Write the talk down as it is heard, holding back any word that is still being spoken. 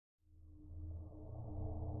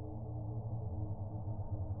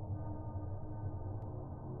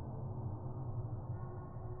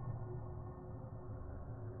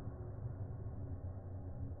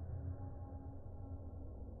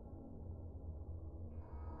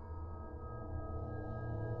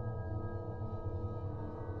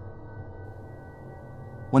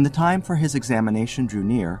When the time for his examination drew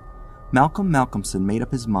near, Malcolmson made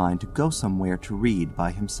up his mind to go somewhere to read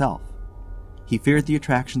by himself. He feared the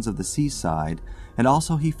attractions of the seaside, and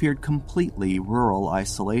also he feared completely rural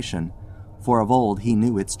isolation, for of old he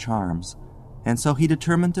knew its charms, and so he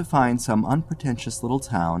determined to find some unpretentious little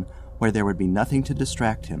town where there would be nothing to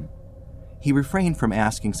distract him. He refrained from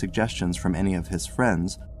asking suggestions from any of his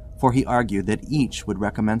friends, for he argued that each would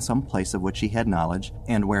recommend some place of which he had knowledge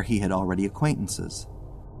and where he had already acquaintances.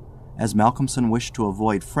 As Malcolmson wished to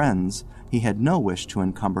avoid friends, he had no wish to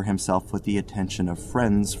encumber himself with the attention of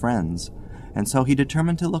friends' friends, and so he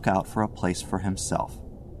determined to look out for a place for himself.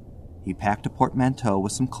 He packed a portmanteau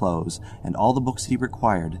with some clothes and all the books he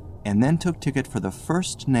required, and then took ticket for the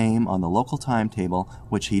first name on the local timetable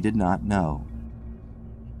which he did not know.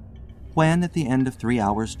 When, at the end of 3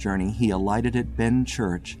 hours' journey, he alighted at Ben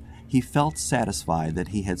Church, he felt satisfied that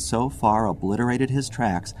he had so far obliterated his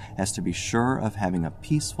tracks as to be sure of having a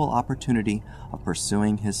peaceful opportunity of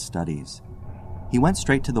pursuing his studies. He went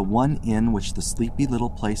straight to the one inn which the sleepy little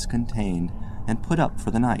place contained, and put up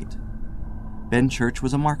for the night. Benchurch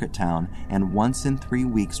was a market town, and once in 3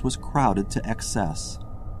 weeks was crowded to excess.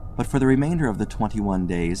 But for the remainder of the 21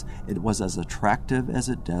 days it was as attractive as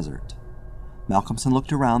a desert. Malcolmson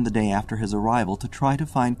looked around the day after his arrival to try to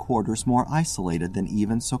find quarters more isolated than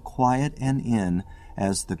even so quiet an inn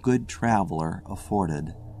as the Good Traveler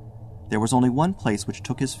afforded. There was only one place which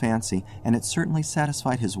took his fancy, and it certainly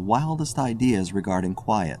satisfied his wildest ideas regarding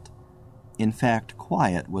quiet. In fact,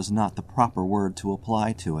 quiet was not the proper word to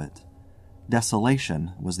apply to it.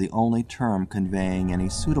 Desolation was the only term conveying any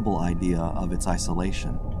suitable idea of its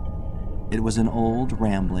isolation. It was an old,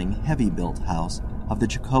 rambling, heavy-built house of the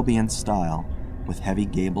Jacobean style, with heavy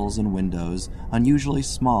gables and windows, unusually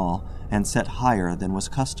small and set higher than was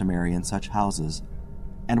customary in such houses,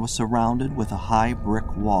 and was surrounded with a high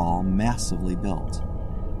brick wall massively built.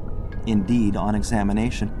 Indeed, on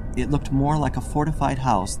examination, it looked more like a fortified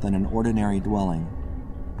house than an ordinary dwelling.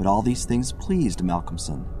 But all these things pleased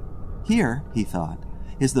Malcolmson. Here, he thought,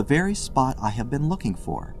 is the very spot I have been looking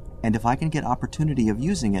for, and if I can get opportunity of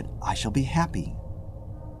using it, I shall be happy.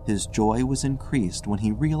 His joy was increased when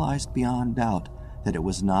he realized beyond doubt that it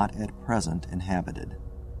was not at present inhabited.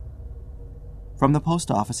 From the post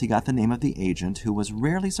office he got the name of the agent, who was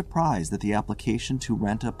rarely surprised at the application to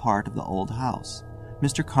rent a part of the old house.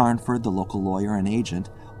 Mr. Carnford, the local lawyer and agent,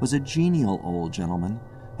 was a genial old gentleman,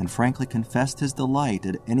 and frankly confessed his delight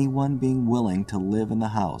at anyone being willing to live in the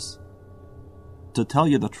house. "To tell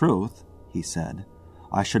you the truth," he said,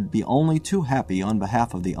 "I should be only too happy on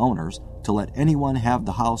behalf of the owners to let anyone have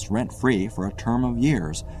the house rent-free for a term of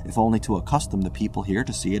years, if only to accustom the people here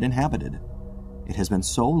to see it inhabited. It has been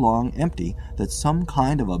so long empty that some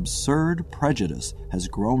kind of absurd prejudice has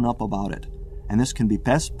grown up about it, and this can be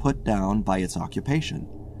best put down by its occupation,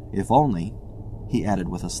 if only," he added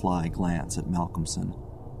with a sly glance at Malcolmson,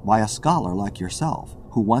 "by a scholar like yourself,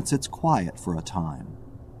 who wants its quiet for a time."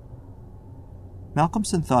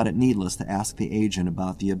 Malcolmson thought it needless to ask the agent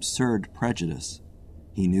about the absurd prejudice.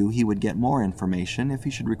 He knew he would get more information, if he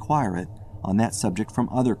should require it, on that subject from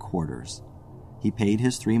other quarters. He paid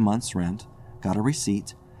his 3 months' rent, got a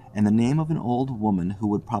receipt, and the name of an old woman who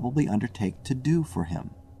would probably undertake to do for him,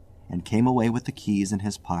 and came away with the keys in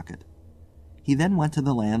his pocket. He then went to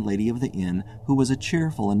the landlady of the inn, who was a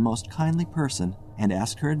cheerful and most kindly person, and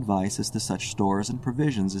asked her advice as to such stores and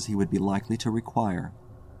provisions as he would be likely to require.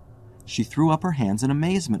 She threw up her hands in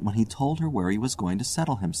amazement when he told her where he was going to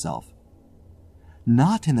settle himself.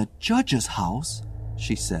 "Not in the judge's house,"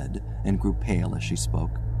 she said, and grew pale as she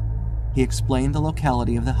spoke. He explained the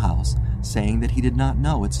locality of the house, saying that he did not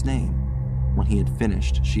know its name. When he had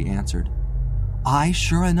finished, she answered, "Aye,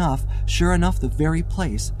 sure enough, the very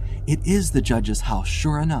place. It is the judge's house,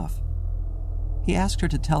 sure enough." He asked her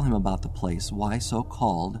to tell him about the place, why so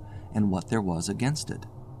called, and what there was against it.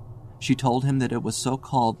 She told him that it was so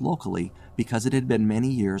called locally because it had been many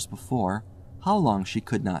years before, how long she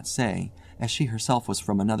could not say, as she herself was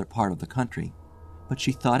from another part of the country, but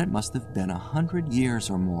she thought it must have been 100 years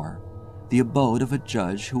or more, the abode of a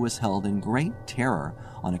judge who was held in great terror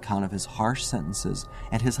on account of his harsh sentences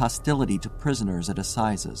and his hostility to prisoners at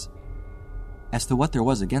assizes. As to what there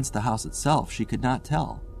was against the house itself, she could not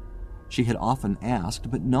tell. She had often asked,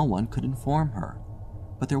 but no one could inform her.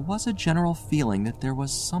 But there was a general feeling that there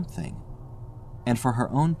was something, and for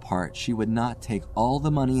her own part she would not take all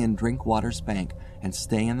the money in Drinkwater's bank and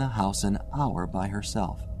stay in the house an hour by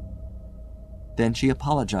herself. Then she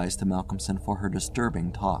apologized to Malcolmson for her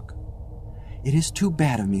disturbing talk. "It is too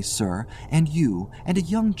bad of me, sir, and you, and a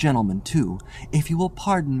young gentleman, too, if you will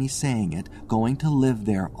pardon me saying it, going to live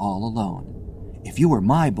there all alone. If you were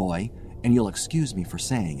my boy, and you'll excuse me for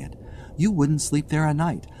saying it, you wouldn't sleep there a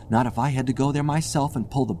night, not if I had to go there myself and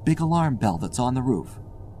pull the big alarm bell that's on the roof."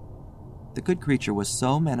 The good creature was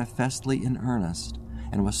so manifestly in earnest,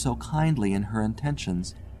 and was so kindly in her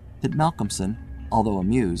intentions, that Malcolmson, although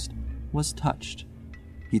amused, was touched.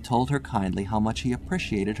 He told her kindly how much he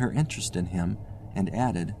appreciated her interest in him, and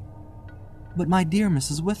added, "But my dear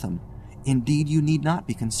Mrs. Witham, indeed you need not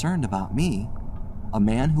be concerned about me. A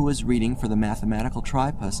man who is reading for the mathematical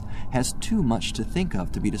tripos has too much to think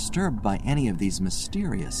of to be disturbed by any of these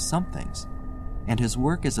mysterious somethings, and his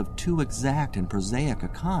work is of too exact and prosaic a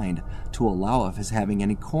kind to allow of his having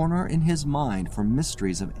any corner in his mind for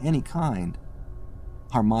mysteries of any kind.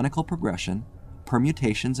 Harmonical progression,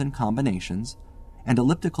 permutations and combinations, and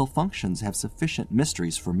elliptical functions have sufficient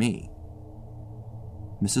mysteries for me."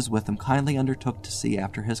 Mrs. Witham kindly undertook to see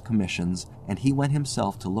after his commissions, and he went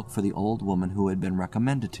himself to look for the old woman who had been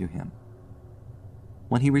recommended to him.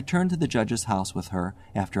 When he returned to the judge's house with her,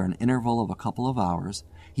 after an interval of a couple of hours,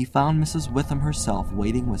 he found Mrs. Witham herself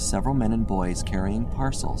waiting with several men and boys carrying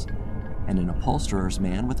parcels, and an upholsterer's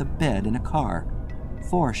man with a bed in a car,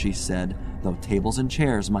 for, she said, though tables and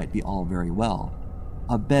chairs might be all very well,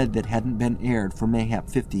 a bed that hadn't been aired for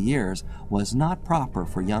mayhap 50 years was not proper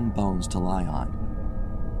for young bones to lie on.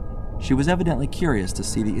 She was evidently curious to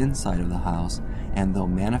see the inside of the house, and though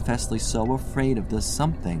manifestly so afraid of the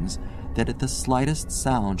somethings that at the slightest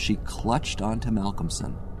sound she clutched on to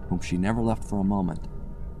Malcolmson, whom she never left for a moment,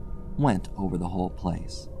 went over the whole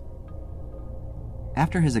place.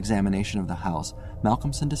 After his examination of the house,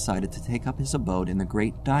 Malcolmson decided to take up his abode in the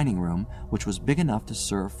great dining room, which was big enough to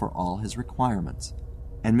serve for all his requirements,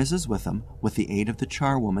 and Mrs. Witham, with the aid of the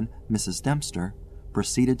charwoman, Mrs. Dempster,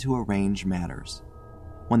 proceeded to arrange matters.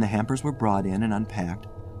 When the hampers were brought in and unpacked,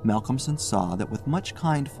 Malcolmson saw that with much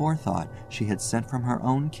kind forethought she had sent from her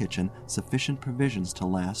own kitchen sufficient provisions to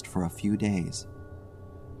last for a few days.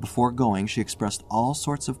 Before going, she expressed all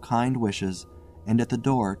sorts of kind wishes, and at the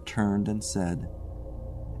door turned and said,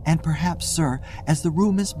 "And perhaps, sir, as the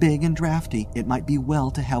room is big and draughty, it might be well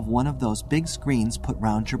to have one of those big screens put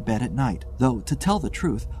round your bed at night, though, to tell the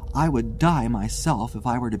truth, I would die myself if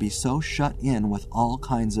I were to be so shut in with all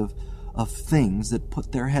kinds of things that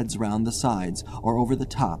put their heads round the sides or over the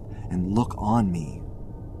top and look on me."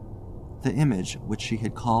 The image which she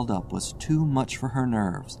had called up was too much for her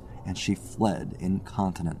nerves, and she fled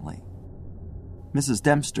incontinently. Mrs.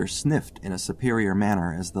 Dempster sniffed in a superior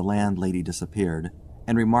manner as the landlady disappeared,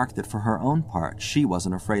 and remarked that for her own part she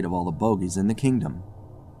wasn't afraid of all the bogies in the kingdom.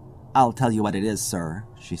 "I'll tell you what it is, sir,"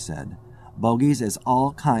 she said. "Bogies is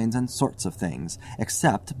all kinds and sorts of things,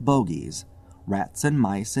 except bogies. Rats and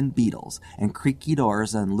mice and beetles, and creaky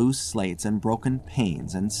doors and loose slates and broken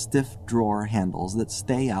panes and stiff drawer handles that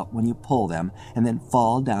stay out when you pull them and then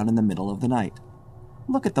fall down in the middle of the night.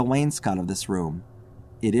 Look at the wainscot of this room.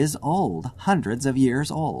 It is old, hundreds of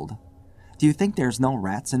years old. Do you think there's no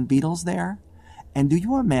rats and beetles there? And do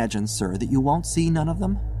you imagine, sir, that you won't see none of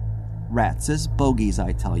them? Rats is bogies,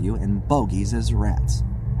 I tell you, and bogies is rats.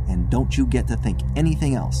 And don't you get to think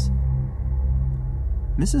anything else."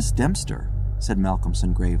 "Mrs. Dempster," said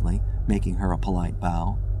Malcolmson gravely, making her a polite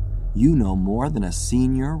bow, "you know more than a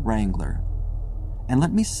senior wrangler. And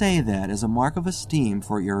let me say that, as a mark of esteem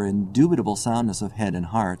for your indubitable soundness of head and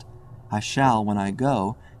heart, I shall, when I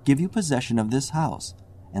go, give you possession of this house,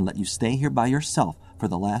 and let you stay here by yourself for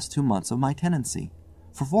the last 2 months of my tenancy,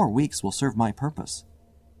 for 4 weeks will serve my purpose."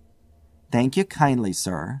 "Thank you kindly,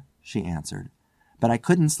 sir," she answered, "but I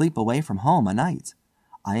couldn't sleep away from home o' nights.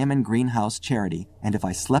 I am in greenhouse charity, and if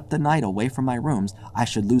I slept the night away from my rooms, I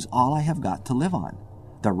should lose all I have got to live on.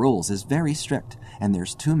 The rules is very strict, and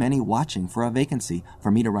there's too many watching for a vacancy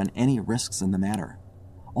for me to run any risks in the matter.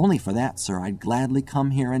 Only for that, sir, I'd gladly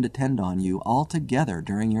come here and attend on you altogether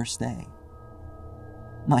during your stay."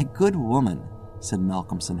 "My good woman," said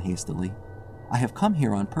Malcolmson hastily, "I have come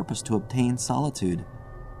here on purpose to obtain solitude,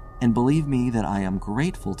 and believe me that I am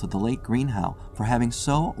grateful to the late Greenhow for having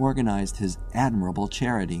so organized his admirable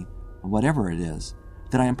charity, whatever it is,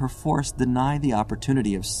 that I am perforce denied the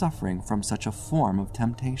opportunity of suffering from such a form of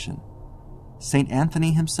temptation. St.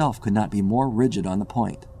 Anthony himself could not be more rigid on the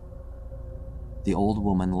point." The old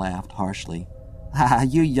woman laughed harshly. "Ah,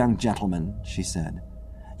 you young gentlemen," she said,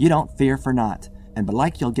 "you don't fear for naught, and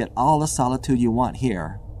belike you'll get all the solitude you want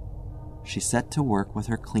here." She set to work with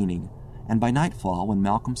her cleaning, and by nightfall, when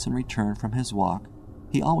Malcolmson returned from his walk,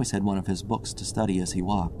 he always had one of his books to study as he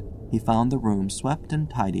walked, he found the room swept and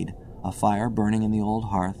tidied, a fire burning in the old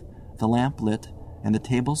hearth, the lamp lit, and the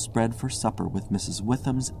table spread for supper with Mrs.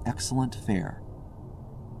 Witham's excellent fare.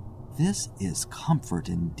 "This is comfort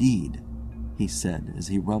indeed," he said as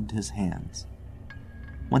he rubbed his hands.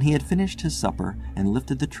 When he had finished his supper and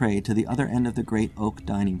lifted the tray to the other end of the great oak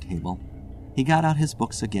dining table, he got out his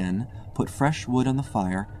books again, put fresh wood on the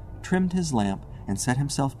fire, trimmed his lamp, and set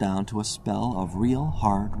himself down to a spell of real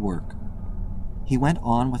hard work. He went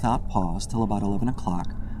on without pause till about 11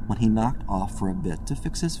 o'clock, when he knocked off for a bit to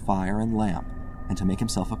fix his fire and lamp, and to make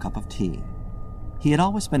himself a cup of tea. He had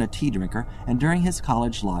always been a tea drinker, and during his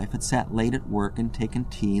college life had sat late at work and taken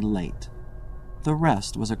tea late. The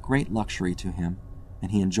rest was a great luxury to him,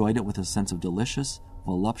 and he enjoyed it with a sense of delicious,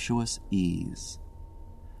 voluptuous ease.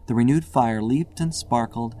 The renewed fire leaped and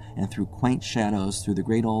sparkled and threw quaint shadows through the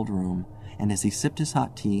great old room, and as he sipped his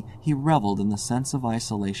hot tea, he reveled in the sense of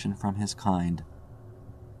isolation from his kind.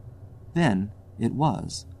 Then it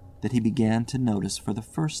was that he began to notice for the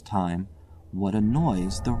first time what a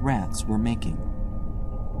noise the rats were making.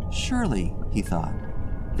 Surely, he thought,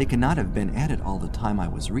 they could not have been at it all the time I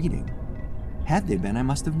was reading. Had they been, I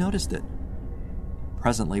must have noticed it.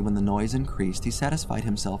 Presently, when the noise increased, he satisfied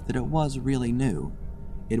himself that it was really new.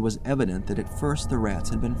 It was evident that at first the rats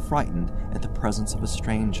had been frightened at the presence of a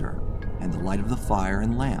stranger and the light of the fire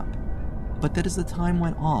and lamp, but that as the time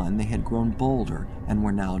went on they had grown bolder and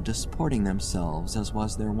were now disporting themselves as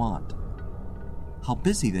was their wont. How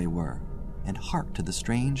busy they were, and hark to the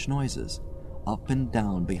strange noises. Up and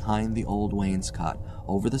down behind the old wainscot,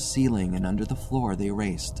 over the ceiling and under the floor they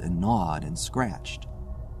raced and gnawed and scratched.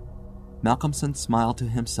 Malcolmson smiled to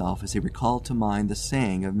himself as he recalled to mind the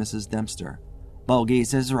saying of Mrs. Dempster,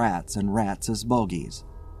 "Bogies is rats and rats is bogies."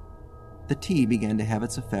 The tea began to have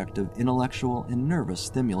its effect of intellectual and nervous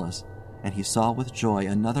stimulus, and he saw with joy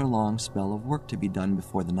another long spell of work to be done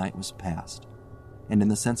before the night was past. And in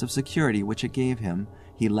the sense of security which it gave him,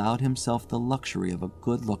 he allowed himself the luxury of a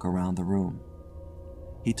good look around the room.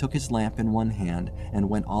 He took his lamp in one hand and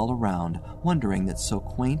went all around, wondering that so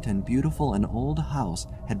quaint and beautiful an old house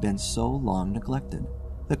had been so long neglected.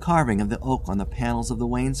 The carving of the oak on the panels of the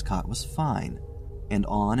wainscot was fine, and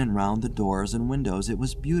on and round the doors and windows it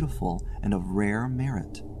was beautiful and of rare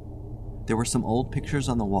merit. There were some old pictures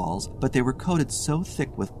on the walls, but they were coated so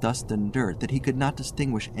thick with dust and dirt that he could not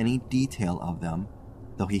distinguish any detail of them,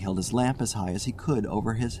 though he held his lamp as high as he could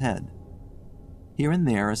over his head. Here and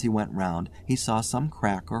there, as he went round, he saw some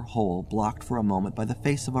crack or hole blocked for a moment by the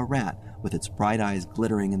face of a rat with its bright eyes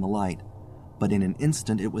glittering in the light, but in an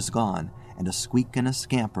instant it was gone, and a squeak and a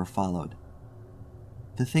scamper followed.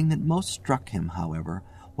 The thing that most struck him, however,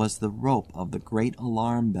 was the rope of the great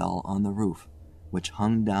alarm bell on the roof, which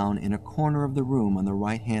hung down in a corner of the room on the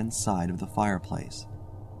right-hand side of the fireplace.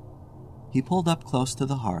 He pulled up close to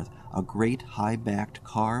the hearth a great high-backed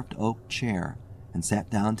carved oak chair, and sat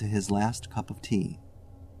down to his last cup of tea.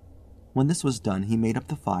 When this was done, he made up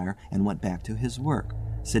the fire and went back to his work,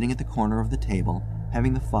 sitting at the corner of the table,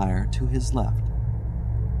 having the fire to his left.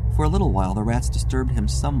 For a little while the rats disturbed him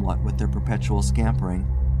somewhat with their perpetual scampering,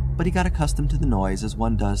 but he got accustomed to the noise as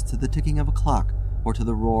one does to the ticking of a clock or to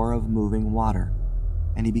the roar of moving water,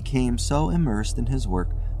 and he became so immersed in his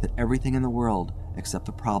work that everything in the world, except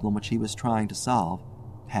the problem which he was trying to solve,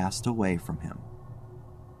 passed away from him.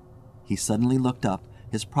 He suddenly looked up.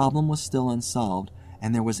 His problem was still unsolved,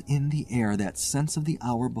 and there was in the air that sense of the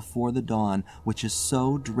hour before the dawn which is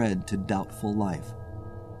so dread to doubtful life.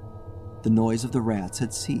 The noise of the rats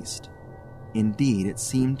had ceased. Indeed, it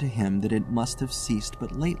seemed to him that it must have ceased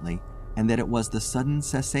but lately, and that it was the sudden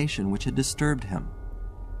cessation which had disturbed him.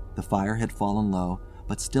 The fire had fallen low,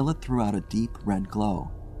 but still it threw out a deep red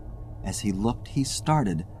glow. As he looked, he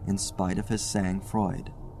started in spite of his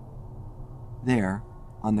sang-froid. There,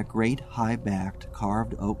 on the great high-backed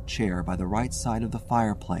carved oak chair by the right side of the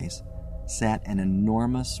fireplace, sat an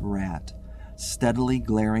enormous rat, steadily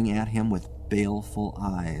glaring at him with baleful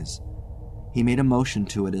eyes. He made a motion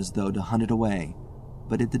to it as though to hunt it away,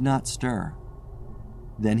 but it did not stir.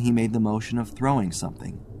 Then he made the motion of throwing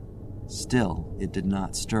something. Still it did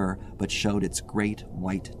not stir, but showed its great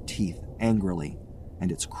white teeth angrily,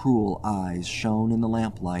 and its cruel eyes shone in the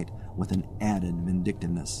lamplight with an added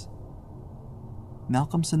vindictiveness.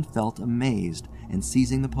 Malcolmson felt amazed, and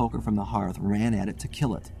seizing the poker from the hearth, ran at it to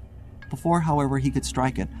kill it. Before, however, he could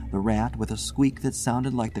strike it, the rat, with a squeak that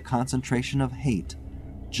sounded like the concentration of hate,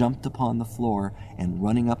 jumped upon the floor, and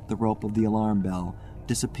running up the rope of the alarm bell,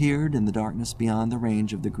 disappeared in the darkness beyond the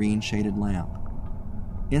range of the green-shaded lamp.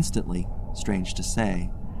 Instantly, strange to say,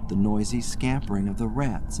 the noisy scampering of the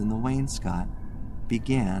rats in the wainscot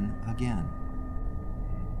began again.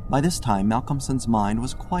 By this time, Malcolmson's mind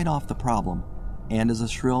was quite off the problem, and as a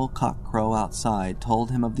shrill cock-crow outside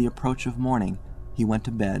told him of the approach of morning, he went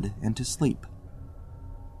to bed and to sleep.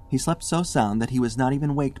 He slept so sound that he was not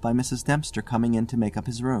even waked by Mrs. Dempster coming in to make up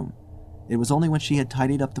his room. It was only when she had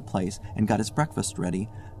tidied up the place and got his breakfast ready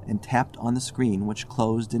and tapped on the screen which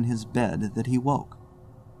closed in his bed that he woke.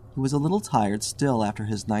 He was a little tired still after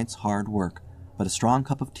his night's hard work, but a strong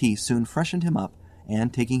cup of tea soon freshened him up,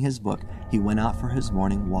 and taking his book, he went out for his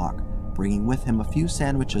morning walk, bringing with him a few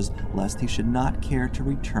sandwiches lest he should not care to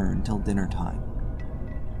return till dinner time.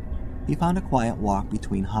 He found a quiet walk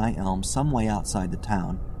between high elms some way outside the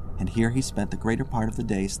town, and here he spent the greater part of the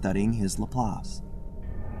day studying his Laplace.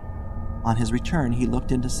 On his return he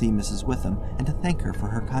looked in to see Mrs. Witham and to thank her for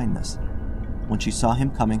her kindness. When she saw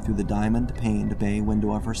him coming through the diamond-paned bay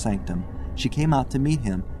window of her sanctum, she came out to meet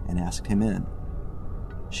him and asked him in.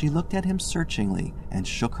 She looked at him searchingly and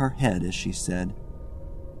shook her head as she said,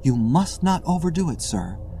 "You must not overdo it,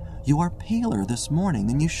 sir. You are paler this morning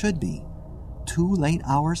than you should be. 2 late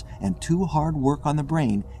hours and too hard work on the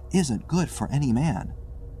brain isn't good for any man.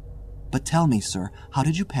 But tell me, sir, how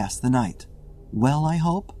did you pass the night? Well, I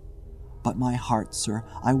hope? But my heart, sir,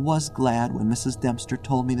 I was glad when Mrs. Dempster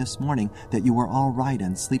told me this morning that you were all right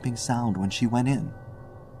and sleeping sound when she went in."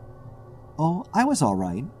 "Oh, I was all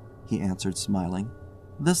right," he answered, smiling.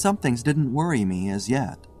 "The somethings didn't worry me as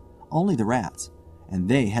yet. Only the rats, and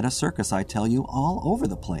they had a circus, I tell you, all over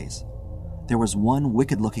the place. There was one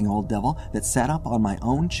wicked-looking old devil that sat up on my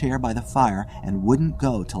own chair by the fire and wouldn't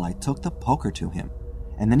go till I took the poker to him,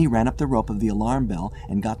 and then he ran up the rope of the alarm bell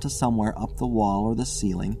and got to somewhere up the wall or the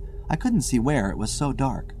ceiling. I couldn't see where, it was so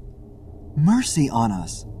dark." "Mercy on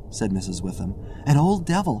us," said Mrs. Witham. "An old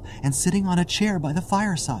devil, and sitting on a chair by the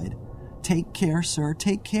fireside. Take care, sir,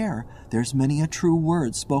 take care. There's many a true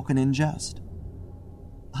word spoken in jest."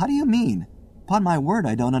 "How do you mean? 'Pon my word,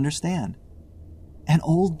 I don't understand." "An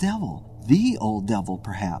old devil, the old devil,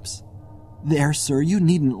 perhaps. There, sir, you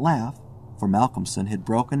needn't laugh," for Malcolmson had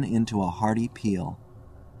broken into a hearty peal.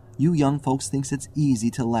 "You young folks thinks it's easy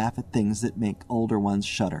to laugh at things that make older ones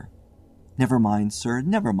shudder. Never mind, sir,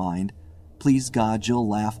 never mind. Please God, you'll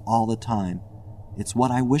laugh all the time. It's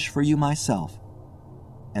what I wish for you myself."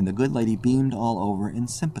 And the good lady beamed all over in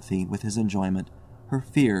sympathy with his enjoyment, her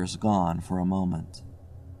fears gone for a moment.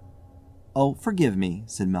 "Oh, forgive me,"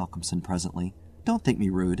 said Malcolmson presently. "Don't think me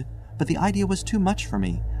rude, but the idea was too much for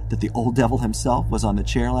me, that the old devil himself was on the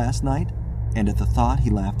chair last night," and at the thought he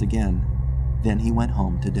laughed again. Then he went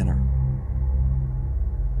home to dinner.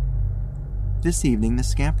 This evening the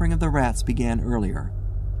scampering of the rats began earlier.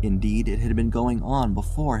 Indeed, it had been going on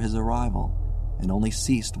before his arrival, and only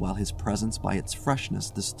ceased while his presence by its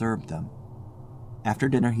freshness disturbed them. After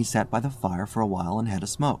dinner he sat by the fire for a while and had a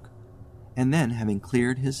smoke, and then, having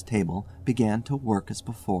cleared his table, began to work as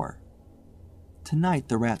before. Tonight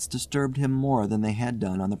the rats disturbed him more than they had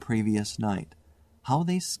done on the previous night. How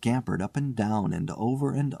they scampered up and down and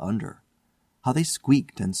over and under! How they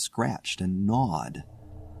squeaked and scratched and gnawed!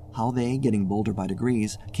 How they, getting bolder by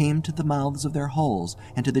degrees, came to the mouths of their holes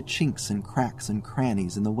and to the chinks and cracks and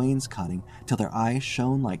crannies in the wainscoting till their eyes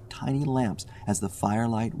shone like tiny lamps as the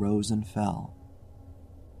firelight rose and fell.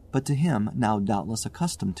 But to him, now doubtless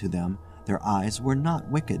accustomed to them, their eyes were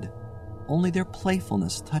not wicked, only their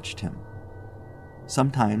playfulness touched him.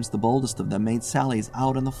 Sometimes the boldest of them made sallies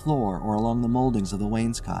out on the floor or along the mouldings of the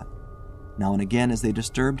wainscot. Now and again, as they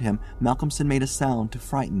disturbed him, Malcolmson made a sound to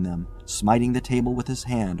frighten them, smiting the table with his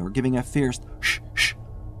hand or giving a fierce "shh, shh,"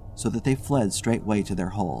 so that they fled straightway to their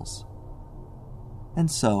holes. And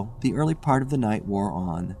so the early part of the night wore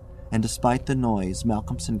on, and despite the noise,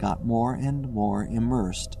 Malcolmson got more and more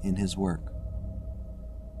immersed in his work.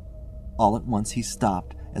 All at once he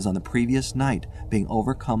stopped, as on the previous night, being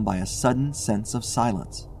overcome by a sudden sense of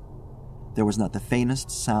silence. There was not the faintest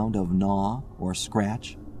sound of gnaw or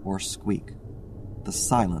scratch or squeak. The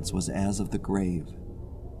silence was as of the grave.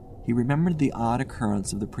 He remembered the odd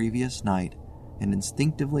occurrence of the previous night, and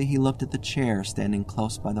instinctively he looked at the chair standing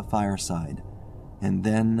close by the fireside, and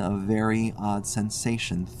then a very odd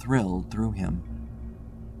sensation thrilled through him.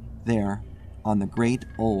 There, on the great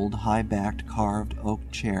old high-backed carved oak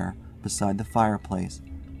chair beside the fireplace,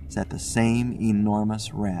 sat the same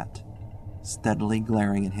enormous rat, steadily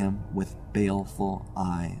glaring at him with baleful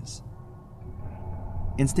eyes.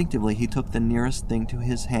 Instinctively he took the nearest thing to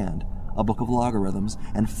his hand, a book of logarithms,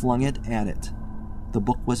 and flung it at it. The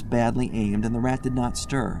book was badly aimed, and the rat did not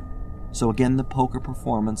stir. So again the poker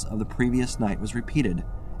performance of the previous night was repeated,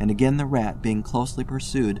 and again the rat, being closely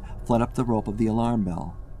pursued, fled up the rope of the alarm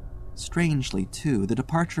bell. Strangely, too, the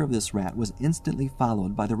departure of this rat was instantly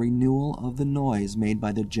followed by the renewal of the noise made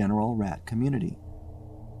by the general rat community.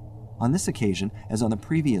 On this occasion, as on the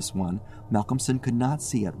previous one, Malcolmson could not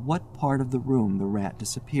see at what part of the room the rat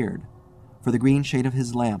disappeared, for the green shade of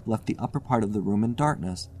his lamp left the upper part of the room in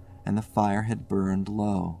darkness, and the fire had burned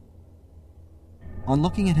low. On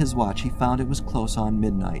looking at his watch, he found it was close on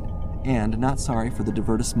midnight, and, not sorry for the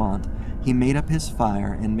divertissement, he made up his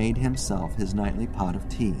fire and made himself his nightly pot of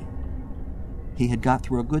tea. He had got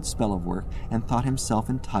through a good spell of work and thought himself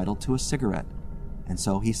entitled to a cigarette, and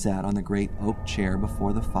so he sat on the great oak chair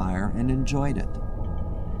before the fire and enjoyed it.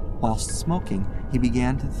 Whilst smoking, he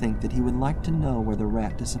began to think that he would like to know where the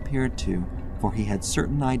rat disappeared to, for he had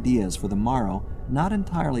certain ideas for the morrow not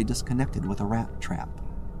entirely disconnected with a rat trap.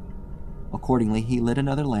 Accordingly, he lit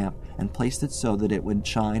another lamp and placed it so that it would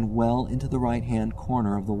shine well into the right-hand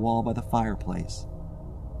corner of the wall by the fireplace.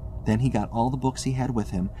 Then he got all the books he had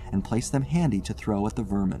with him and placed them handy to throw at the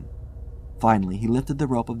vermin. Finally, he lifted the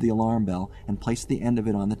rope of the alarm bell and placed the end of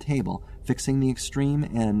it on the table, fixing the extreme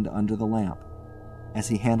end under the lamp. As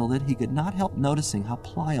he handled it, he could not help noticing how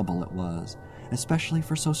pliable it was, especially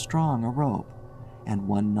for so strong a rope, and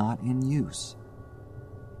one not in use.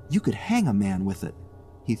 You could hang a man with it,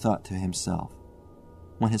 he thought to himself.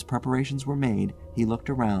 When his preparations were made, he looked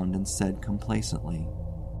around and said complacently,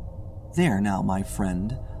 "There now, my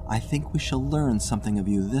friend, I think we shall learn something of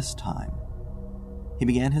you this time." He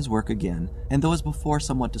began his work again, and though as before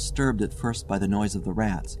somewhat disturbed at first by the noise of the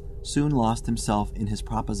rats, soon lost himself in his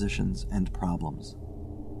propositions and problems.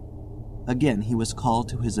 Again he was called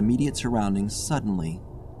to his immediate surroundings suddenly.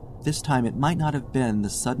 This time it might not have been the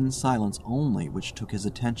sudden silence only which took his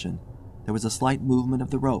attention. There was a slight movement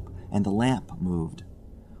of the rope, and the lamp moved.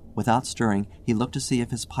 Without stirring, he looked to see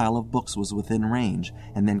if his pile of books was within range,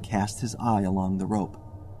 and then cast his eye along the rope.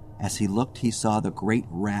 As he looked, he saw the great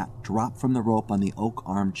rat drop from the rope on the oak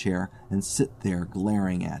armchair and sit there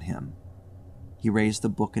glaring at him. He raised the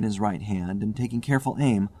book in his right hand, and taking careful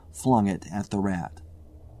aim, flung it at the rat.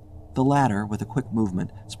 The latter, with a quick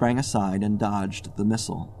movement, sprang aside and dodged the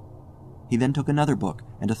missile. He then took another book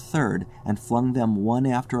and a third and flung them one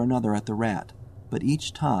after another at the rat, but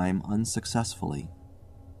each time unsuccessfully.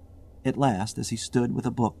 At last, as he stood with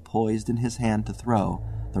a book poised in his hand to throw,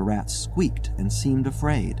 the rat squeaked and seemed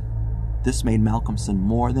afraid. This made Malcolmson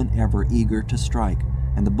more than ever eager to strike,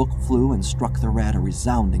 and the book flew and struck the rat a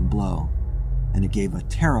resounding blow. And it gave a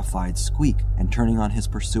terrified squeak, and turning on his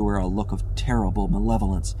pursuer a look of terrible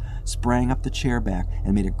malevolence, sprang up the chair back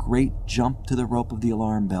and made a great jump to the rope of the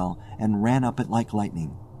alarm bell and ran up it like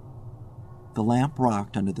lightning. The lamp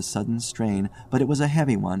rocked under the sudden strain, but it was a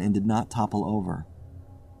heavy one and did not topple over.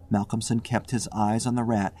 Malcolmson kept his eyes on the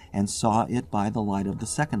rat and saw it by the light of the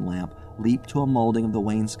second lamp leap to a molding of the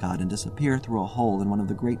wainscot and disappear through a hole in one of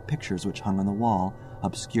the great pictures which hung on the wall,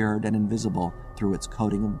 obscured and invisible through its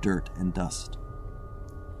coating of dirt and dust.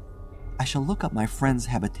 "I shall look up my friend's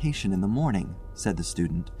habitation in the morning," said the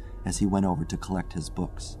student, as he went over to collect his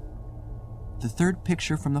books. "The third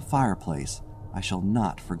picture from the fireplace I shall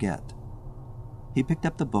not forget." He picked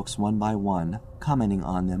up the books one by one, commenting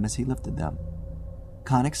on them as he lifted them.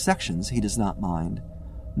 Conic sections he does not mind,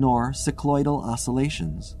 nor cycloidal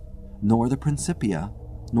oscillations, nor the Principia,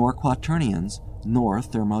 nor quaternions, nor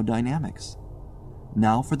thermodynamics.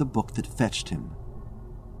 Now for the book that fetched him.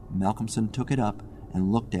 Malcolmson took it up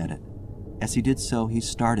and looked at it. As he did so, he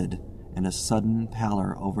started, and a sudden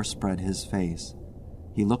pallor overspread his face.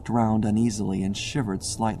 He looked round uneasily and shivered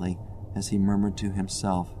slightly as he murmured to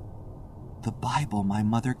himself, "The Bible my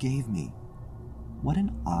mother gave me. What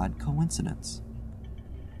an odd coincidence."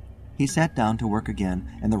 He sat down to work again,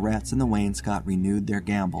 and the rats in the wainscot renewed their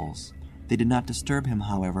gambols. They did not disturb him,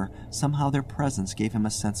 however. Somehow their presence gave him a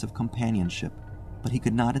sense of companionship. But he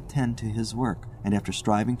could not attend to his work, and after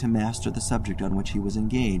striving to master the subject on which he was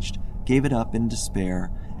engaged, gave it up in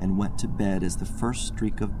despair and went to bed as the first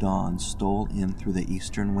streak of dawn stole in through the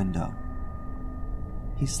eastern window.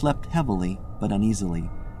 He slept heavily but uneasily,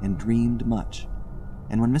 and dreamed much,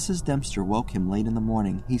 and when Mrs. Dempster woke him late in the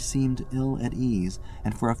morning, he seemed ill at ease,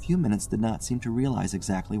 and for a few minutes did not seem to realize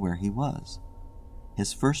exactly where he was.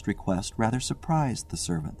 His first request rather surprised the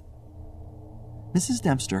servant. "Mrs.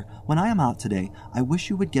 Dempster, when I am out today, I wish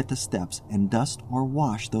you would get the steps and dust or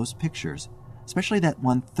wash those pictures, especially that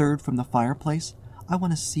one third from the fireplace. I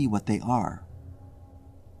want to see what they are."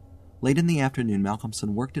 Late in the afternoon,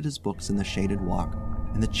 Malcolmson worked at his books in the shaded walk,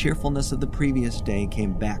 and the cheerfulness of the previous day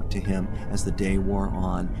came back to him as the day wore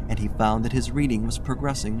on, and he found that his reading was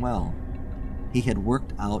progressing well. He had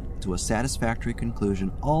worked out to a satisfactory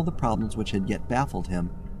conclusion all the problems which had yet baffled him,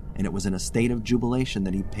 and it was in a state of jubilation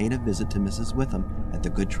that he paid a visit to Mrs. Witham at the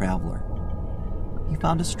Good Traveller. He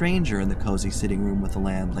found a stranger in the cozy sitting room with the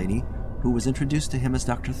landlady, who was introduced to him as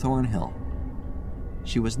Dr. Thornhill.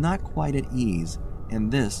 She was not quite at ease,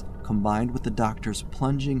 and this, combined with the doctor's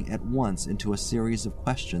plunging at once into a series of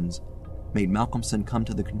questions, made Malcolmson come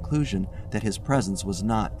to the conclusion that his presence was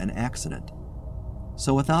not an accident.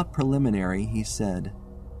 So without preliminary, he said,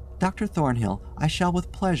 "Dr. Thornhill, I shall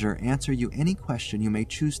with pleasure answer you any question you may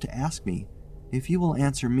choose to ask me, if you will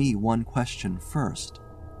answer me one question first."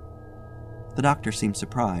 The doctor seemed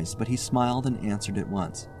surprised, but he smiled and answered at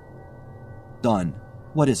once. "Done.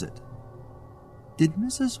 What is it?" "Did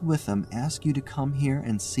Mrs. Witham ask you to come here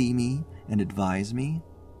and see me and advise me?"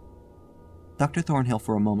 Dr. Thornhill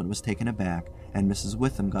for a moment was taken aback, and Mrs.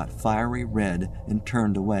 Witham got fiery red and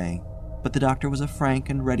turned away, but the doctor was a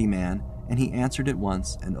frank and ready man, and he answered at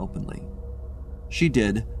once and openly. "She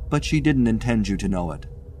did, but she didn't intend you to know it.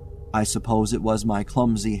 I suppose it was my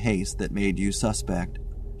clumsy haste that made you suspect.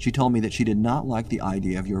 She told me that she did not like the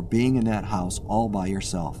idea of your being in that house all by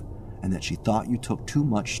yourself, and that she thought you took too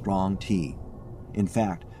much strong tea. In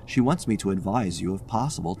fact, she wants me to advise you, if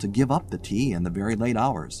possible, to give up the tea and the very late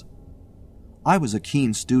hours. I was a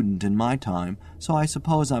keen student in my time, so I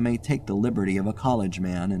suppose I may take the liberty of a college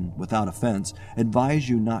man and, without offense, advise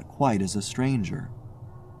you not quite as a stranger."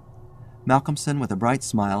 Malcolmson, with a bright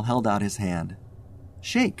smile, held out his hand.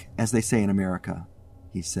 "Shake, as they say in America,"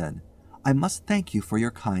 he said. "I must thank you for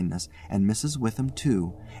your kindness, and Mrs. Witham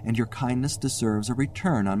too, and your kindness deserves a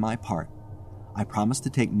return on my part. I promise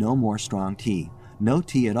to take no more strong tea, no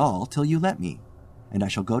tea at all till you let me, and I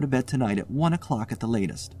shall go to bed tonight at 1 o'clock at the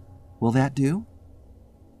latest. Will that do?"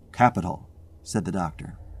 "Capital," said the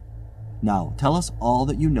doctor. "Now tell us all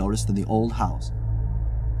that you noticed in the old house."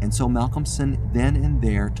 And so Malcolmson then and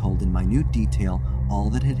there told in minute detail all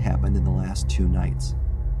that had happened in the last 2 nights.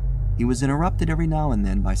 He was interrupted every now and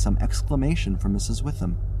then by some exclamation from Mrs.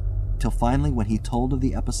 Witham, till finally, when he told of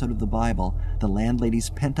the episode of the Bible, the landlady's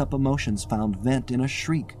pent-up emotions found vent in a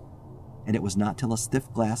shriek, and it was not till a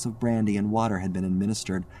stiff glass of brandy and water had been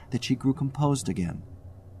administered that she grew composed again.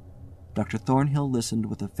 Dr. Thornhill listened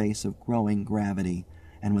with a face of growing gravity,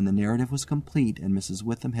 and when the narrative was complete and Mrs.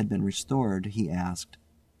 Witham had been restored, he asked,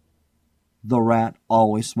 "The rat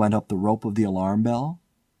always went up the rope of the alarm bell?"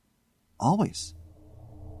 "Always."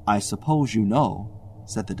 "I suppose you know,"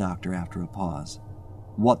 said the doctor after a pause,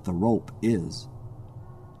 "what the rope is?"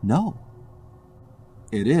 "No."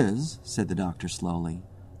 "It is," said the doctor slowly,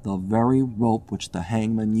 "the very rope which the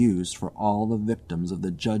hangman used for all the victims of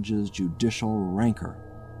the judge's judicial rancor."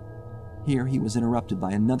 Here he was interrupted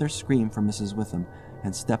by another scream from Mrs. Witham,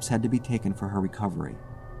 and steps had to be taken for her recovery.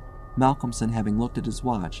 Malcolmson, having looked at his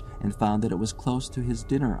watch and found that it was close to his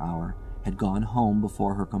dinner hour, had gone home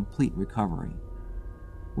before her complete recovery.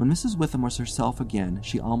 When Mrs. Witham was herself again,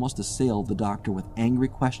 she almost assailed the doctor with angry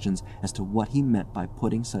questions as to what he meant by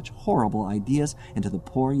putting such horrible ideas into the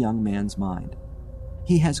poor young man's mind.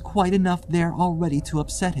 "He has quite enough there already to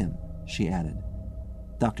upset him," she added.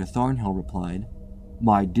 Dr. Thornhill replied,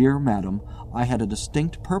 "My dear madam, I had a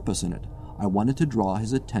distinct purpose in it. I wanted to draw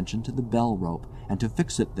his attention to the bell rope and to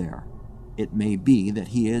fix it there. It may be that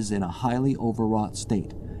he is in a highly overwrought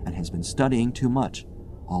state and has been studying too much,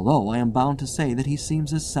 although I am bound to say that he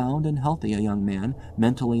seems as sound and healthy a young man,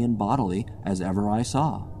 mentally and bodily, as ever I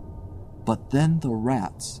saw. But then the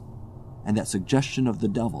rats, and that suggestion of the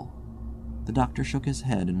devil." The doctor shook his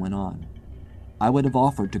head and went on. "I would have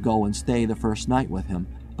offered to go and stay the first night with him,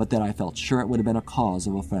 but that I felt sure it would have been a cause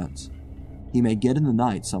of offense. He may get in the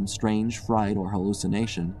night some strange fright or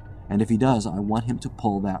hallucination, and if he does, I want him to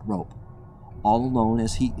pull that rope. All alone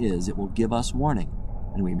as he is, it will give us warning,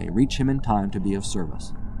 and we may reach him in time to be of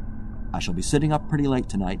service. I shall be sitting up pretty late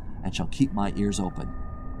tonight, and shall keep my ears open.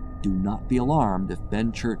 Do not be alarmed if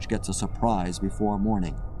Benchurch gets a surprise before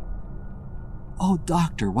morning." "Oh,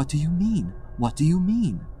 doctor, what do you mean? What do you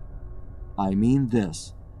mean?" "I mean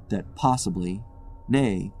this, that possibly,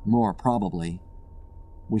 nay, more probably,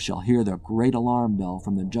 we shall hear the great alarm bell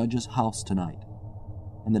from the judge's house tonight."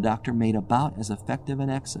 And the doctor made about as effective an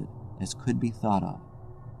exit as could be thought of.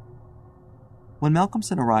 When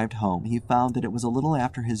Malcolmson arrived home, he found that it was a little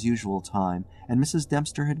after his usual time, and Mrs.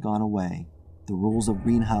 Dempster had gone away. The rules of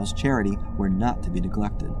greenhouse charity were not to be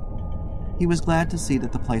neglected. He was glad to see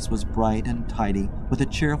that the place was bright and tidy, with a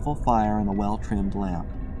cheerful fire and a well-trimmed lamp.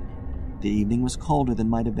 The evening was colder than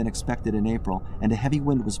might have been expected in April, and a heavy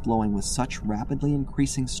wind was blowing with such rapidly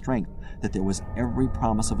increasing strength that there was every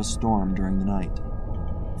promise of a storm during the night.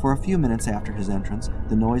 For a few minutes after his entrance,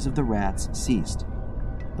 the noise of the rats ceased,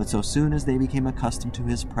 but so soon as they became accustomed to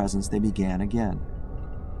his presence, they began again.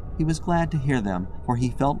 He was glad to hear them, for he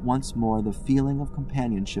felt once more the feeling of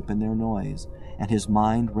companionship in their noise, and his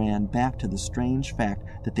mind ran back to the strange fact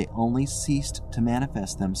that they only ceased to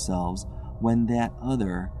manifest themselves when that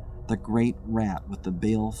other, the great rat with the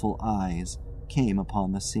baleful eyes, came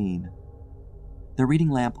upon the scene. The reading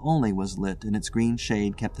lamp only was lit, and its green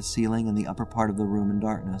shade kept the ceiling and the upper part of the room in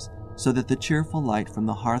darkness, so that the cheerful light from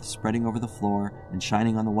the hearth spreading over the floor and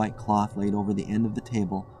shining on the white cloth laid over the end of the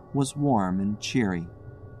table was warm and cheery.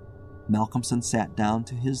 Malcolmson sat down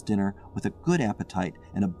to his dinner with a good appetite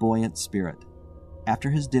and a buoyant spirit. After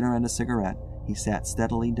his dinner and a cigarette, he sat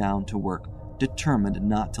steadily down to work, determined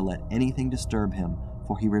not to let anything disturb him,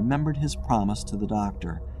 for he remembered his promise to the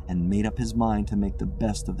doctor and made up his mind to make the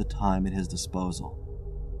best of the time at his disposal.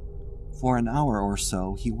 For an hour or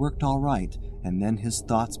so he worked all right, and then his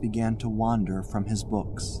thoughts began to wander from his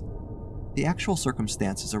books. The actual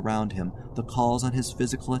circumstances around him, the calls on his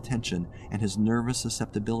physical attention, and his nervous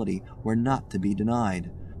susceptibility were not to be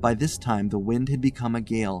denied. By this time the wind had become a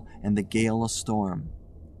gale, and the gale a storm.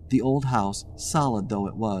 The old house, solid though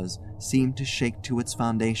it was, seemed to shake to its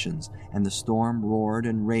foundations, and the storm roared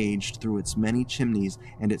and raged through its many chimneys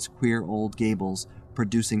and its queer old gables,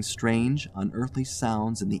 producing strange, unearthly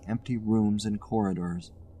sounds in the empty rooms and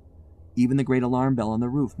corridors. Even the great alarm bell on the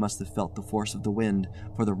roof must have felt the force of the wind,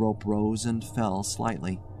 for the rope rose and fell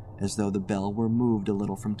slightly, as though the bell were moved a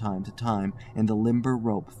little from time to time, and the limber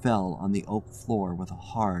rope fell on the oak floor with a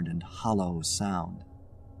hard and hollow sound.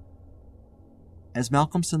 As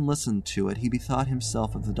Malcolmson listened to it, he bethought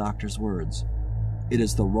himself of the doctor's words. "It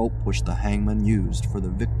is the rope which the hangman used for the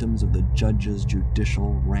victims of the judge's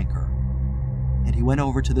judicial rancor." And he went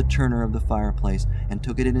over to the turner of the fireplace and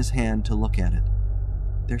took it in his hand to look at it.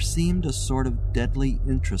 There seemed a sort of deadly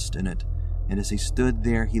interest in it, and as he stood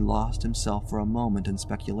there he lost himself for a moment in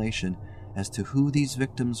speculation as to who these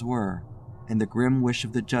victims were, and the grim wish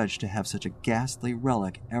of the judge to have such a ghastly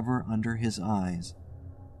relic ever under his eyes.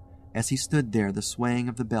 As he stood there, the swaying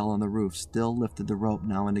of the bell on the roof still lifted the rope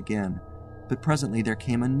now and again, but presently there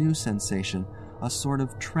came a new sensation, a sort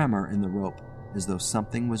of tremor in the rope, as though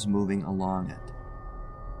something was moving along it.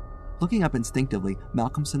 Looking up instinctively,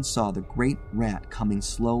 Malcolmson saw the great rat coming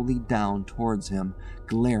slowly down towards him,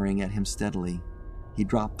 glaring at him steadily. He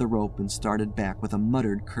dropped the rope and started back with a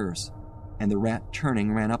muttered curse, and the rat,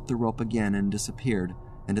 turning, ran up the rope again and disappeared,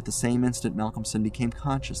 and at the same instant Malcolmson became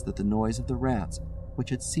conscious that the noise of the rats, which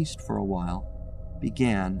had ceased for a while,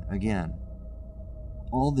 began again.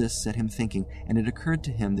 All this set him thinking, and it occurred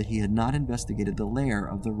to him that he had not investigated the lair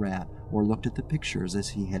of the rat or looked at the pictures as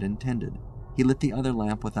he had intended. He lit the other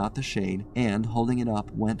lamp without the shade, and, holding it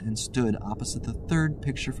up, went and stood opposite the third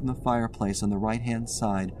picture from the fireplace on the right-hand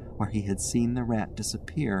side where he had seen the rat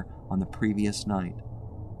disappear on the previous night.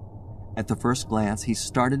 At the first glance he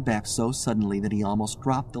started back so suddenly that he almost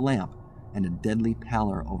dropped the lamp, and a deadly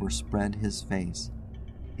pallor overspread his face.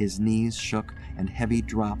 His knees shook, and heavy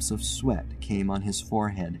drops of sweat came on his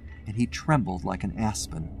forehead, and he trembled like an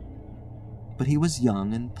aspen. But he was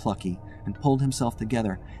young and plucky, and pulled himself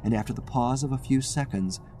together, and after the pause of a few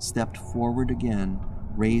seconds, stepped forward again,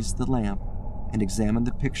 raised the lamp, and examined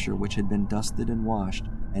the picture which had been dusted and washed,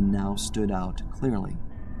 and now stood out clearly.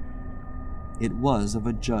 It was of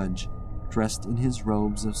a judge, dressed in his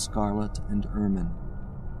robes of scarlet and ermine.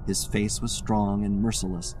 His face was strong and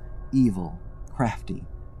merciless, evil, crafty,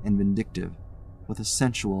 and vindictive, with a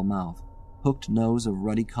sensual mouth, hooked nose of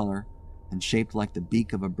ruddy color, and shaped like the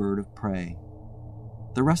beak of a bird of prey.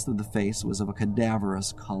 The rest of the face was of a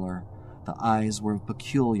cadaverous color. The eyes were of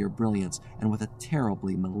peculiar brilliance, and with a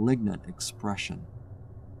terribly malignant expression.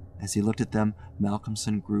 As he looked at them,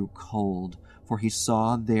 Malcolmson grew cold, for he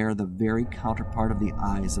saw there the very counterpart of the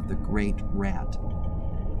eyes of the great rat.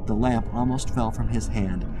 The lamp almost fell from his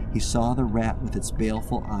hand. He saw the rat with its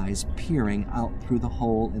baleful eyes peering out through the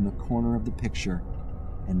hole in the corner of the picture,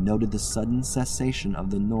 and noted the sudden cessation of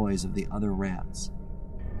the noise of the other rats.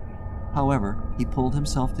 However, he pulled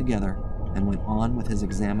himself together and went on with his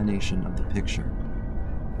examination of the picture.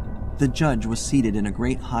 The judge was seated in a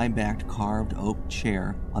great high-backed carved oak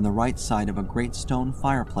chair on the right side of a great stone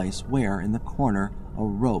fireplace where, in the corner, a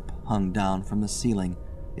rope hung down from the ceiling,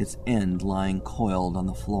 its end lying coiled on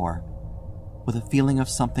the floor. With a feeling of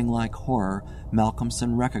something like horror,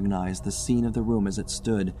 Malcolmson recognized the scene of the room as it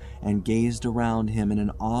stood, and gazed around him in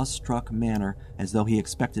an awe-struck manner as though he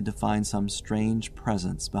expected to find some strange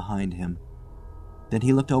presence behind him. Then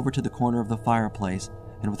he looked over to the corner of the fireplace,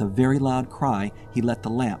 and with a very loud cry he let the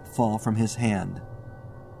lamp fall from his hand.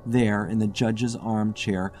 There, in the judge's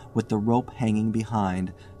armchair, with the rope hanging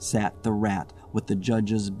behind, sat the rat with the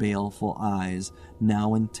judge's baleful eyes,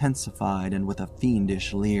 now intensified and with a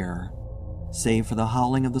fiendish leer. Save for the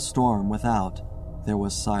howling of the storm without, there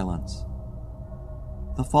was silence.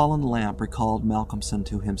 The fallen lamp recalled Malcolmson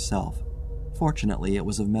to himself. Fortunately, it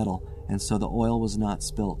was of metal, and so the oil was not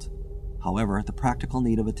spilt. However, the practical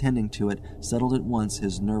need of attending to it settled at once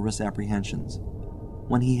his nervous apprehensions.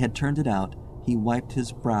 When he had turned it out, He wiped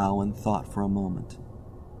his brow and thought for a moment.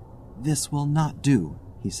 "This will not do,"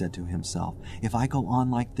 he said to himself. "If I go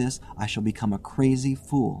on like this, I shall become a crazy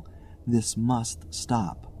fool. This must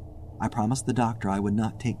stop. I promised the doctor I would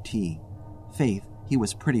not take tea. Faith, he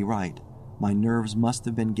was pretty right. My nerves must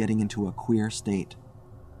have been getting into a queer state.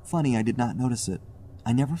 Funny I did not notice it.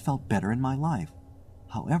 I never felt better in my life.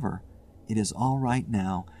 However, it is all right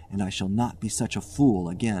now, and I shall not be such a fool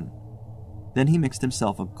again." Then he mixed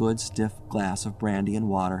himself a good stiff glass of brandy and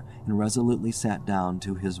water and resolutely sat down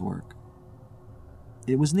to his work.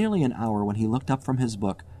 It was nearly an hour when he looked up from his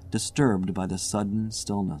book, disturbed by the sudden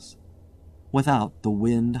stillness. Without, the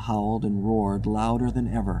wind howled and roared louder than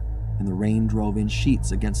ever, and the rain drove in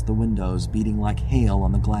sheets against the windows, beating like hail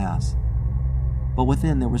on the glass. But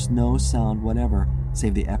within there was no sound whatever,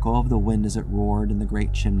 save the echo of the wind as it roared in the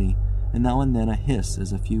great chimney, and now and then a hiss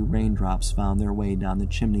as a few raindrops found their way down the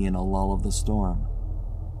chimney in a lull of the storm.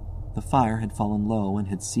 The fire had fallen low and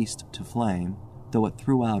had ceased to flame, though it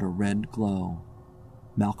threw out a red glow.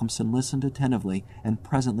 Malcolmson listened attentively, and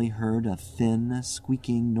presently heard a thin,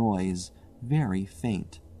 squeaking noise, very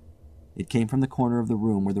faint. It came from the corner of the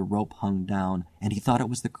room where the rope hung down, and he thought it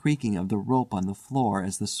was the creaking of the rope on the floor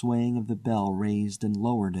as the swaying of the bell raised and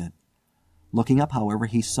lowered it. Looking up, however,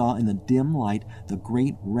 he saw in the dim light the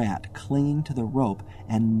great rat clinging to the rope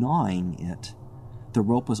and gnawing it. The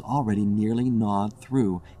rope was already nearly gnawed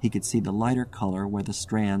through. He could see the lighter color where the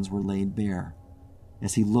strands were laid bare.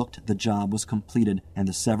 As he looked, the job was completed, and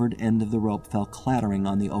the severed end of the rope fell clattering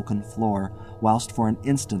on the oaken floor, whilst for an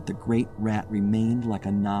instant the great rat remained like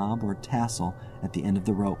a knob or tassel at the end of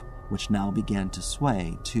the rope, which now began to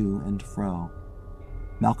sway to and fro.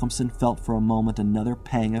 Malcolmson felt for a moment another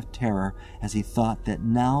pang of terror as he thought that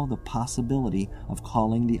now the possibility of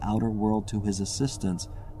calling the outer world to his assistance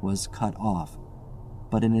was cut off.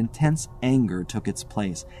 But an intense anger took its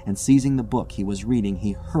place, and seizing the book he was reading,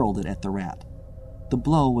 he hurled it at the rat. The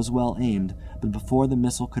blow was well aimed, but before the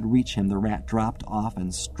missile could reach him, the rat dropped off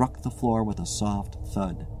and struck the floor with a soft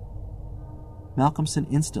thud. Malcolmson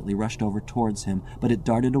instantly rushed over towards him, but it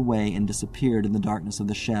darted away and disappeared in the darkness of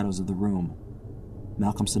the shadows of the room.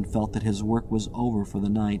 Malcolmson felt that his work was over for the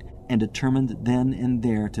night, and determined then and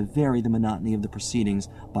there to vary the monotony of the proceedings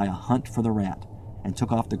by a hunt for the rat, and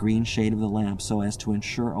took off the green shade of the lamp so as to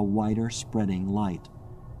ensure a wider spreading light.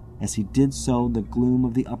 As he did so, the gloom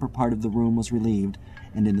of the upper part of the room was relieved,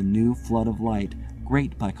 and in the new flood of light,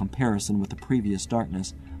 great by comparison with the previous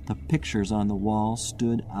darkness, the pictures on the wall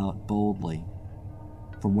stood out boldly.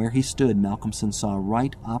 From where he stood, Malcolmson saw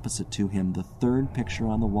right opposite to him the third picture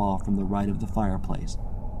on the wall from the right of the fireplace.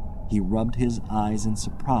 He rubbed his eyes in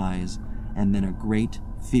surprise, and then a great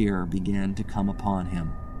fear began to come upon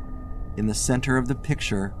him. In the center of the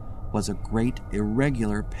picture was a great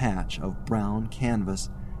irregular patch of brown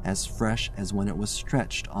canvas, as fresh as when it was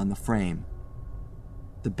stretched on the frame.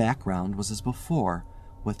 The background was as before,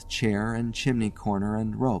 with chair and chimney corner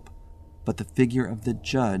and rope, but the figure of the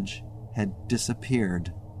judge had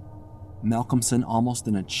disappeared. Malcolmson, almost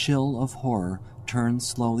in a chill of horror, turned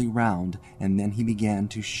slowly round, and then he began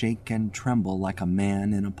to shake and tremble like a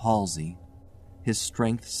man in a palsy. His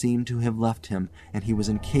strength seemed to have left him, and he was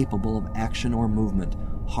incapable of action or movement,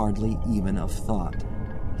 hardly even of thought.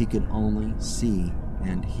 He could only see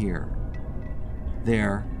and hear.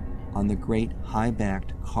 There, on the great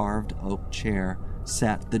high-backed carved oak chair,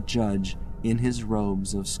 sat the judge in his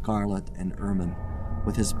robes of scarlet and ermine,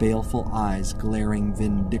 with his baleful eyes glaring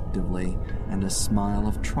vindictively and a smile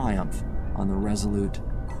of triumph on the resolute,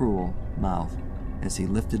 cruel mouth as he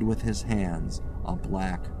lifted with his hands a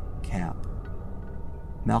black cap.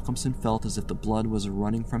 Malcolmson felt as if the blood was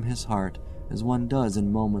running from his heart, as one does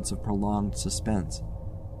in moments of prolonged suspense.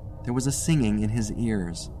 There was a singing in his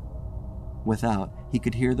ears. Without, he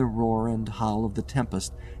could hear the roar and howl of the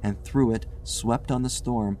tempest, and through it, swept on the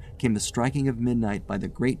storm, came the striking of midnight by the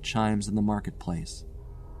great chimes in the marketplace.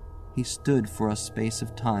 He stood for a space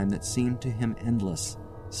of time that seemed to him endless,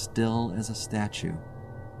 still as a statue,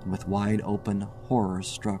 and with wide-open,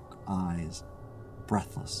 horror-struck eyes,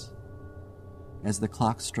 breathless. As the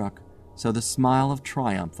clock struck, so the smile of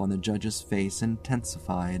triumph on the judge's face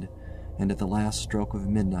intensified, and at the last stroke of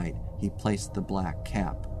midnight he placed the black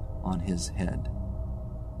cap on his head.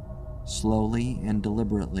 Slowly and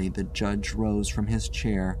deliberately the judge rose from his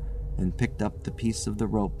chair and picked up the piece of the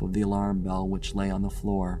rope of the alarm bell which lay on the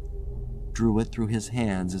floor, drew it through his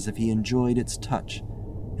hands as if he enjoyed its touch,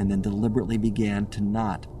 and then deliberately began to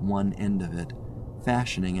knot one end of it,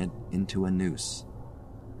 fashioning it into a noose.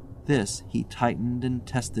 This he tightened and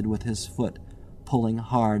tested with his foot, pulling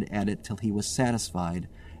hard at it till he was satisfied,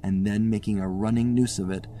 and then making a running noose of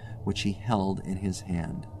it, which he held in his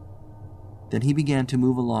hand. Then he began to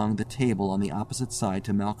move along the table on the opposite side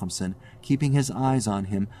to Malcolmson, keeping his eyes on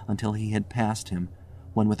him until he had passed him,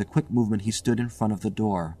 when with a quick movement he stood in front of the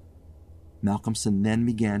door. Malcolmson then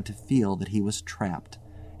began to feel that he was trapped,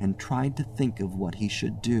 and tried to think of what he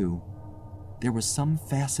should do. There was some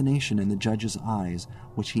fascination in the judge's eyes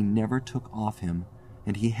which he never took off him,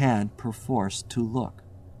 and he had perforce to look.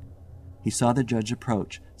 He saw the judge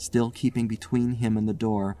approach, still keeping between him and the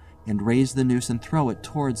door, and raise the noose and throw it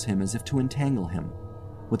towards him as if to entangle him.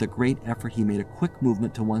 With a great effort he made a quick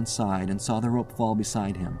movement to one side and saw the rope fall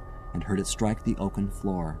beside him, and heard it strike the oaken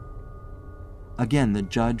floor. Again the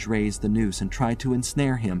judge raised the noose and tried to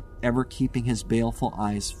ensnare him, ever keeping his baleful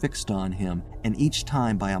eyes fixed on him, and each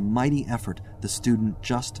time by a mighty effort the student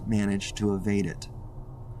just managed to evade it.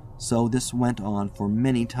 So this went on for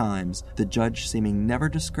many times, the judge seeming never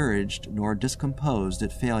discouraged nor discomposed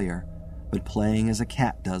at failure, but playing as a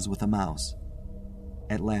cat does with a mouse.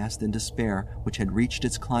 At last, in despair, which had reached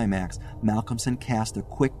its climax, Malcolmson cast a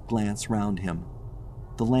quick glance round him.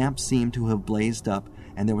 The lamp seemed to have blazed up,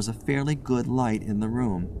 and there was a fairly good light in the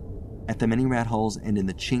room. At the many rat-holes and in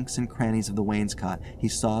the chinks and crannies of the wainscot he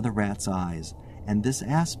saw the rat's eyes, and this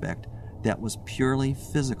aspect, that was purely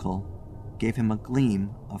physical, gave him a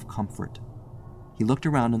gleam of comfort. He looked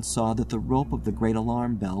around and saw that the rope of the great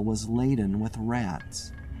alarm bell was laden with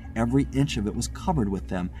rats. Every inch of it was covered with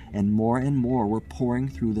them, and more were pouring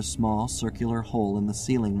through the small circular hole in the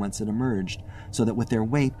ceiling whence it emerged, so that with their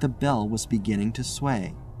weight the bell was beginning to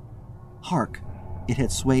sway. Hark! It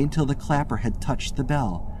had swayed till the clapper had touched the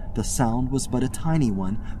bell. The sound was but a tiny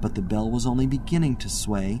one, but the bell was only beginning to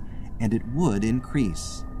sway, and it would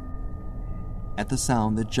increase. At the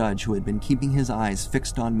sound, the judge, who had been keeping his eyes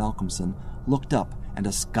fixed on Malcolmson, looked up, and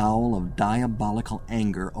a scowl of diabolical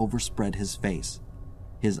anger overspread his face.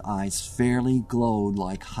 His eyes fairly glowed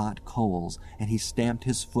like hot coals, and he stamped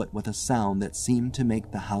his foot with a sound that seemed to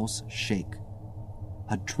make the house shake.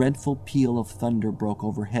 A dreadful peal of thunder broke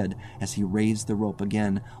overhead as he raised the rope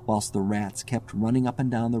again, whilst the rats kept running up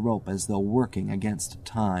and down the rope as though working against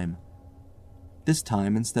time. This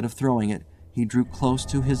time, instead of throwing it, he drew close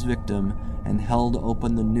to his victim and held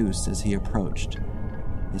open the noose as he approached.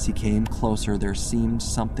 As he came closer, there seemed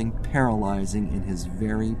something paralyzing in his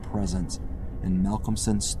very presence, and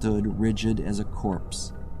Malcolmson stood rigid as a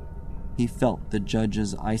corpse. He felt the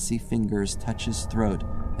judge's icy fingers touch his throat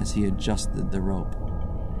as he adjusted the rope.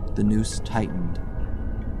 The noose tightened.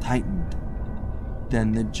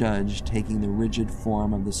 Then the judge, taking the rigid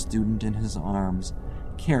form of the student in his arms,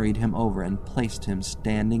 carried him over and placed him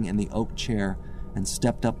standing in the oak chair, and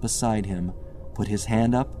stepped up beside him, put his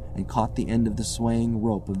hand up and caught the end of the swaying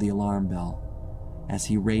rope of the alarm bell. As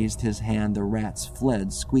he raised his hand, the rats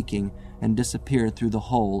fled squeaking and disappeared through the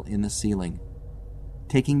hole in the ceiling.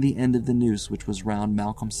 Taking the end of the noose which was round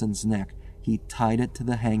Malcolmson's neck, he tied it to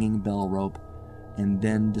the hanging bell rope, and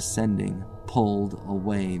then, descending, pulled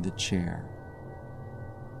away the chair.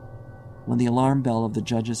 When the alarm bell of the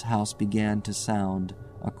judge's house began to sound,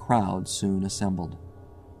 a crowd soon assembled.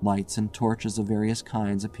 Lights and torches of various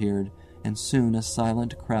kinds appeared, and soon a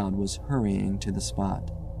silent crowd was hurrying to the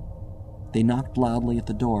spot. They knocked loudly at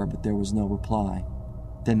the door, but there was no reply.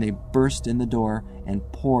 Then they burst in the door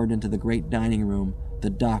and poured into the great dining room, the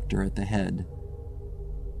doctor at the head.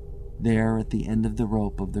 There, at the end of the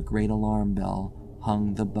rope of the great alarm bell,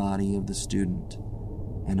 hung the body of the student,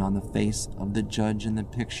 and on the face of the judge in the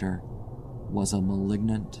picture was a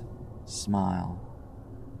malignant smile.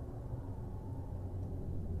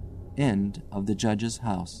 End of The Judge's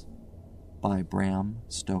House by Bram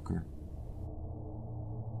Stoker.